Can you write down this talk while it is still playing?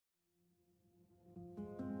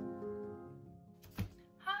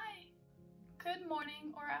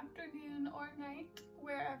morning or afternoon or night,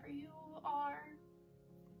 wherever you are,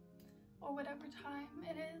 or whatever time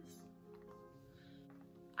it is.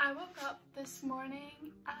 I woke up this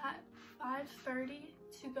morning at 5:30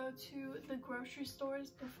 to go to the grocery stores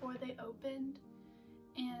before they opened,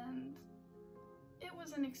 and it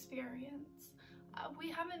was an experience. We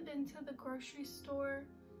haven't been to the grocery store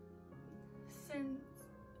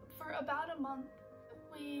for about a month.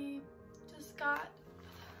 We just got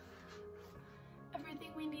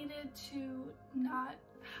everything we needed to not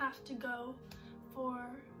have to go for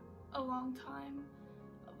a long time,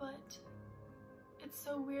 but it's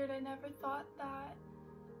so weird. I never thought that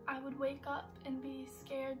I would wake up and be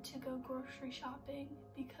scared to go grocery shopping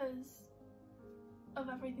because of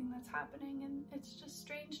everything that's happening, and it's just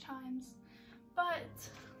strange times. But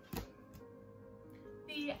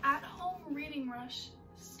the at-home reading rush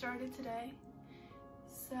started today,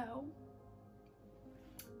 so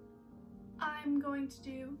I'm going to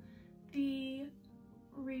do the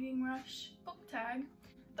reading rush book tag.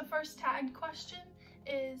 The first tagged question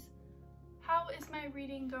is, how is my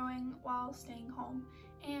reading going while staying home?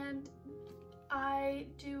 And I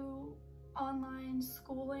do online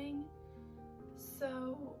schooling,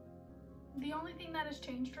 so the only thing that has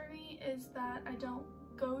changed for me is that I don't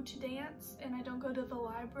go to dance and I don't go to the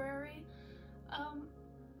library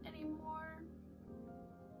anymore.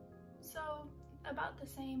 So about the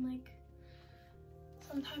same, like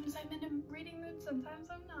sometimes I'm in a reading mood, sometimes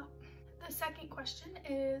I'm not. The second question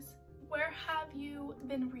is, where have you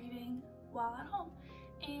been reading while at home?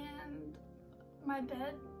 And my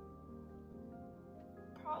bed,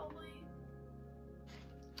 probably.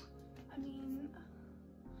 I mean,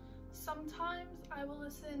 sometimes I will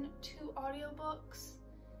listen to audiobooks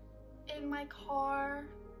in my car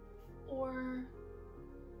or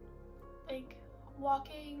like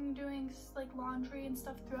walking, doing like laundry and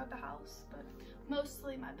stuff throughout the house, but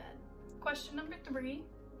mostly my bed. Question number 3.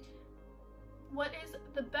 What is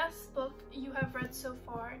the best book you have read so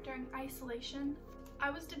far during isolation? I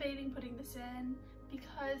was debating putting this in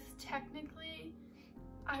because technically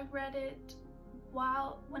I read it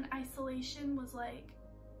when isolation was like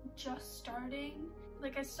just starting.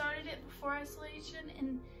 Like I started it before isolation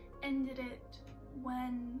and ended it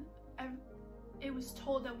when it was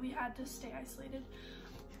told that we had to stay isolated.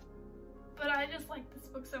 But I just liked this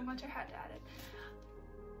book so much I had to add it.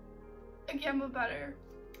 A Gamma Butter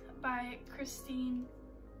by Christine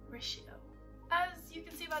Riccio. As you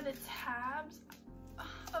can see by the tabs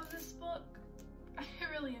of this book, I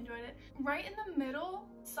really enjoyed it. Right in the middle,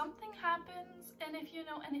 something happens, and if you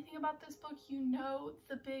know anything about this book, you know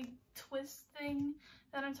the big twist thing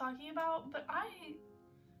that I'm talking about, but I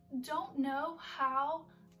don't know how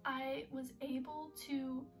I was able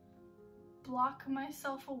to block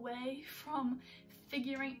myself away from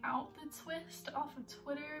figuring out the twist off of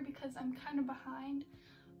Twitter because I'm kind of behind.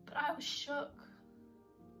 But I was shook.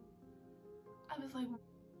 I was like,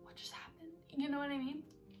 what just happened? You know what I mean?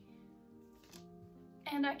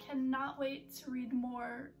 And I cannot wait to read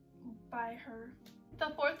more by her. The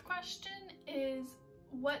fourth question is,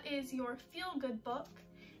 what is your feel-good book?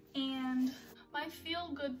 And my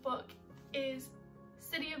feel-good book is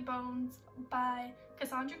City of Bones by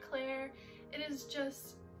Cassandra Clare. It is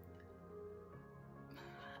just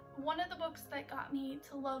one of the books that got me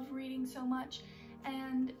to love reading so much,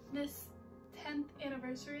 and this 10th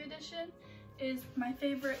anniversary edition is my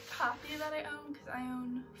favorite copy that I own because I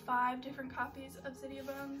own 5 different copies of City of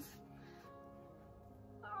Bones.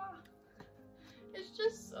 It's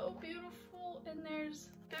just so beautiful, and there's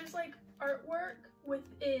like artwork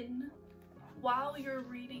within while you're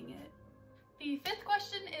reading it. The 5th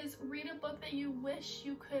question is, read a book that you wish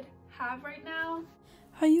you could have right now.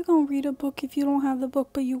 How you gonna read a book if you don't have the book,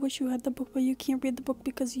 but you wish you had the book, but you can't read the book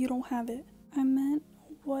because you don't have it? I meant,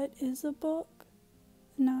 what is a book?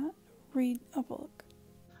 Not read a book.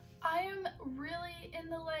 I am really in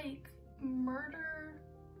the like murder,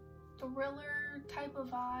 thriller type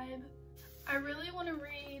of vibe. I really want to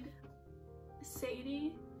read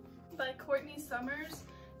Sadie by Courtney Summers.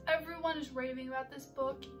 Everyone is raving about this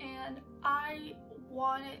book and I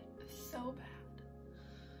want it so bad.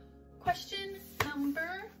 Question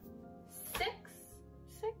number 6.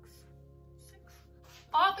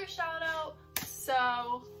 Author shout out.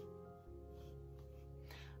 So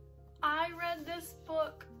I read this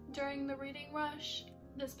book during the reading rush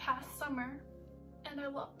this past summer and I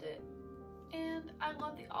loved it. And I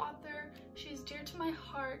love the author. She's dear to my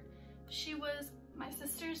heart. She was my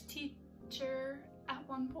sister's teacher at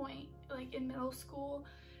one point, like in middle school,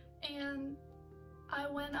 and I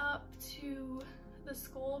went up to the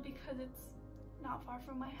school because it's not far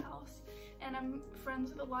from my house, and I'm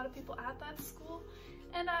friends with a lot of people at that school,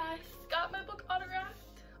 and I got my book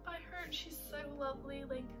autographed by her, and she's so lovely.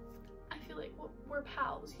 Like, I feel like we're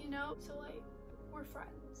pals, you know? So like, we're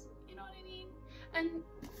friends, you know what I mean? And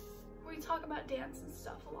we talk about dance and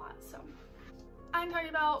stuff a lot, so. I'm talking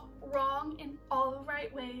about Wrong in All the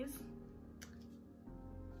Right Ways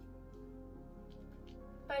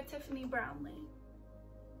by Tiffany Brownlee.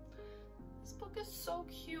 This book is so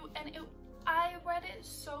cute, and I read it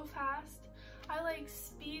so fast. I like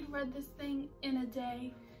speed read this thing in a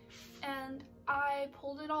day, and I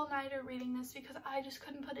pulled it all-nighter reading this because I just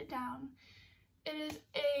couldn't put it down. It is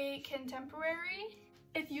a contemporary.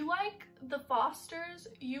 If you like the Fosters,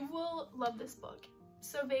 you will love this book.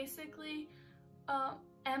 So basically,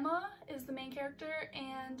 Emma is the main character,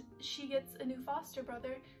 and she gets a new foster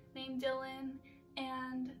brother named Dylan,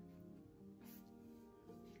 and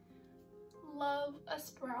love a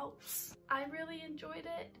sprouts. I really enjoyed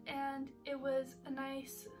it, and it was a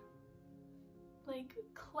nice like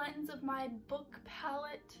cleanse of my book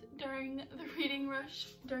palette during the reading rush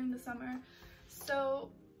during the summer.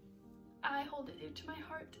 So I hold it dear to my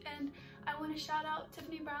heart, and I want to shout out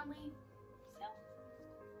Tiffany Brownlee. So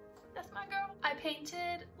that's my girl. I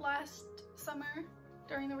painted last summer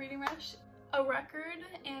during the reading rush a record,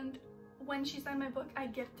 and when she signed my book, I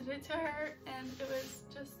gifted it to her, and it was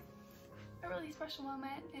just a really special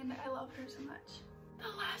moment, and I love her so much. The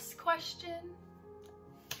last question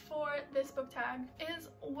for this book tag is,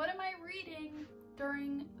 what am I reading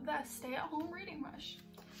during the stay-at-home reading rush?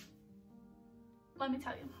 Let me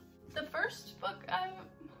tell you. The first book I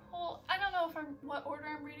don't know what order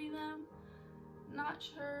I'm reading them. Not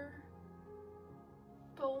sure,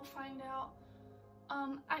 but we'll find out.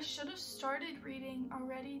 I should have started reading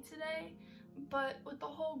already today, but with the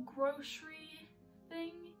whole grocery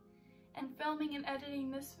thing and filming and editing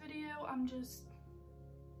this video, I'm just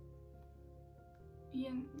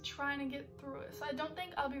trying to get through it. So I don't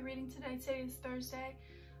think I'll be reading today. Today is Thursday,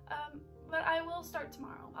 but I will start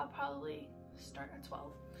tomorrow. I'll probably start at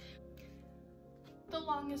 12. The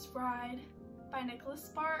Longest Ride by Nicholas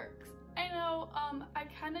Sparks. I know I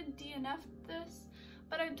kind of DNF'd this,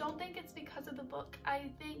 but I don't think it's because of the book.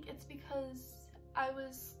 I think it's because I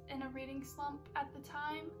was in a reading slump at the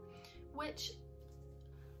time, which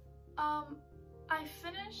I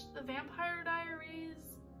finished the Vampire Diaries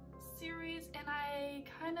series, and I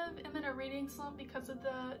kind of am in a reading slump because of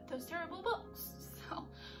those terrible books. So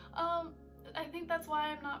I think that's why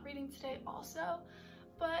I'm not reading today also,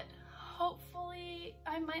 but hopefully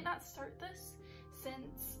I might not start this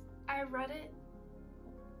since I read it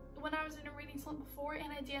when I was in a reading slump before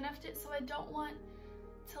and I DNF'd it, so I don't want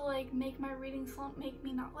to like make my reading slump make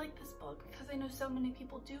me not like this book, because I know so many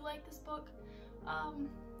people do like this book.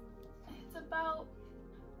 It's about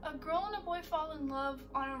a girl and a boy fall in love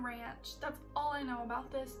on a ranch. That's all I know about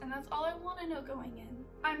this, and that's all I want to know going in.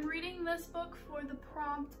 I'm reading this book for the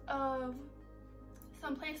prompt of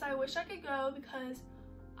someplace I wish I could go because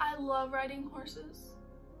I love riding horses.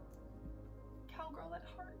 Cowgirl at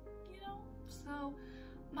heart, you know? So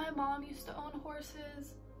my mom used to own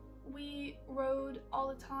horses. We rode all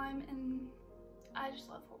the time, and I just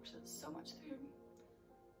love horses so much. They're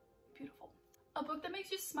beautiful. A book that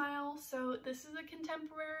makes you smile. So this is a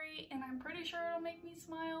contemporary, and I'm pretty sure it'll make me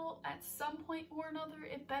smile at some point or another.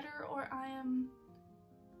 It better, or I am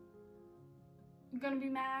gonna be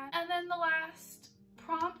mad. And then the last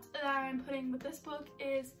prompt that I'm putting with this book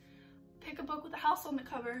is pick a book with a house on the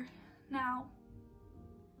cover. Now,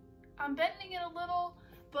 I'm bending it a little,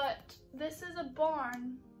 but this is a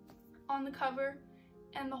barn on the cover,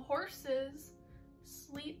 and the horses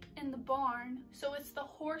sleep in the barn, so it's the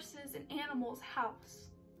horses and animals' house.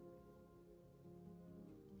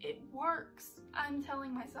 It works. I'm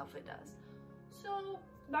telling myself it does. So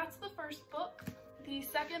that's the first book. The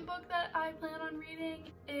second book that I plan on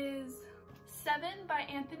reading is 7 by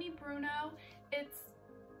Anthony Bruno. It's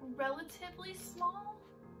relatively small.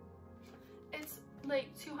 It's like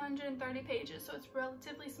 230 pages, so it's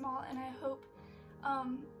relatively small, and I hope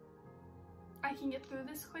I can get through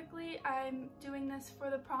this quickly. I'm doing this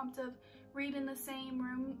for the prompt of read in the same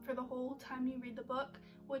room for the whole time you read the book,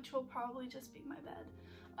 which will probably just be my bed.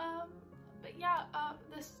 But yeah,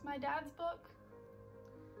 this is my dad's book.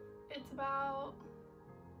 It's about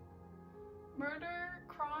murder,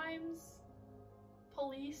 crimes,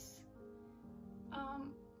 police,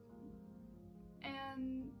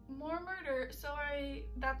 and more murder. So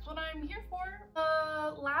that's what I'm here for.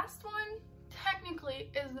 The last one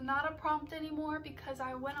technically is not a prompt anymore because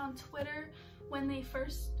I went on Twitter when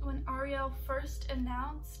Ariel first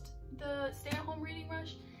announced the stay-at-home reading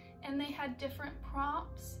rush, and they had different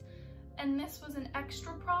prompts, and this was an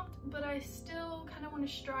extra prompt, but I still kind of want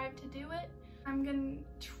to strive to do it. I'm gonna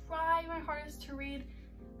try my hardest to read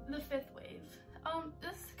The Fifth Wave.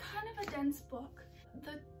 This is kind of a dense book.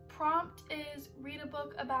 The prompt is read a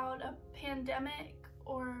book about a pandemic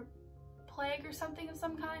or plague or something of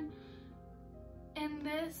some kind. In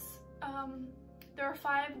this, there are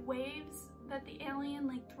 5 waves that the alien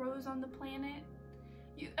like throws on the planet.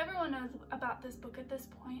 Everyone knows about this book at this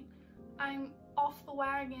point. I'm off the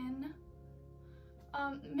wagon.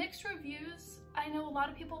 Mixed reviews. I know a lot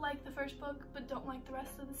of people like the first book but don't like the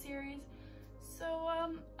rest of the series. So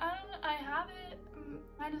I have it,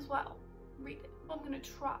 might as well read it. I'm gonna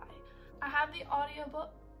try. I have the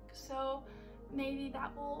audiobook, so maybe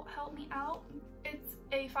that will help me out. It's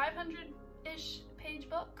a 500-ish page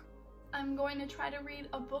book. I'm going to try to read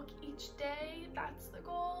a book each day. That's the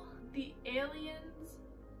goal. The aliens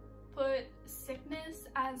put sickness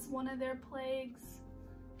as one of their plagues.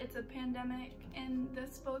 It's a pandemic in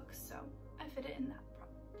this book, so I fit it in that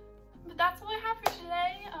prompt. But that's all I have for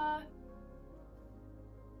today.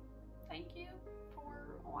 Thank you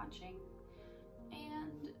for watching,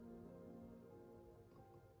 and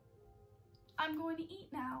I'm going to eat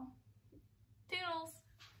now. Toodles!